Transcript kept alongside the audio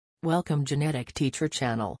Welcome Genetic Teacher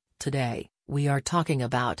Channel. Today, we are talking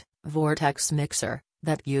about Vortex Mixer,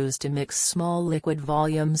 that used to mix small liquid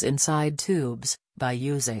volumes inside tubes, by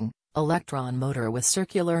using electron motor with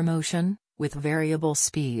circular motion, with variable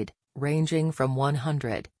speed, ranging from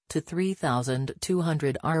 100 to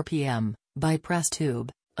 3200 RPM, by press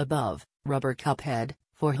tube, above, rubber cup head,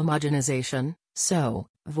 for homogenization. So,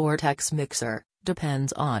 Vortex Mixer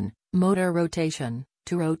depends on motor rotation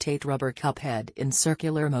to rotate rubber cup head in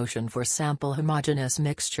circular motion for sample homogeneous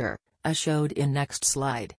mixture, as showed in next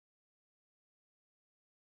slide.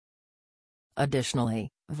 Additionally,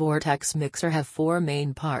 Vortex Mixer have four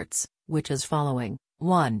main parts, which is following: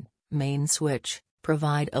 1. Main switch,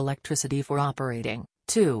 provide electricity for operating.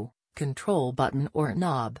 2. Control button or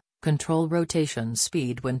knob, control rotation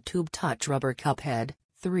speed when tube touch rubber cup head.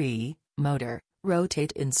 3. Motor,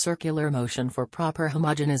 rotate in circular motion for proper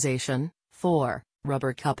homogenization. 4.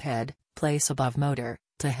 Rubber cup head, place above motor,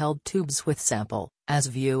 to held tubes with sample, as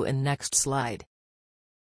view in next slide.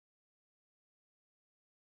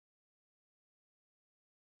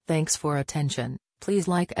 Thanks for attention. Please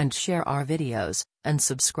like and share our videos, and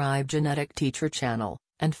subscribe Genetic Teacher Channel,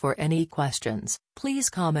 and for any questions, please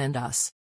comment us.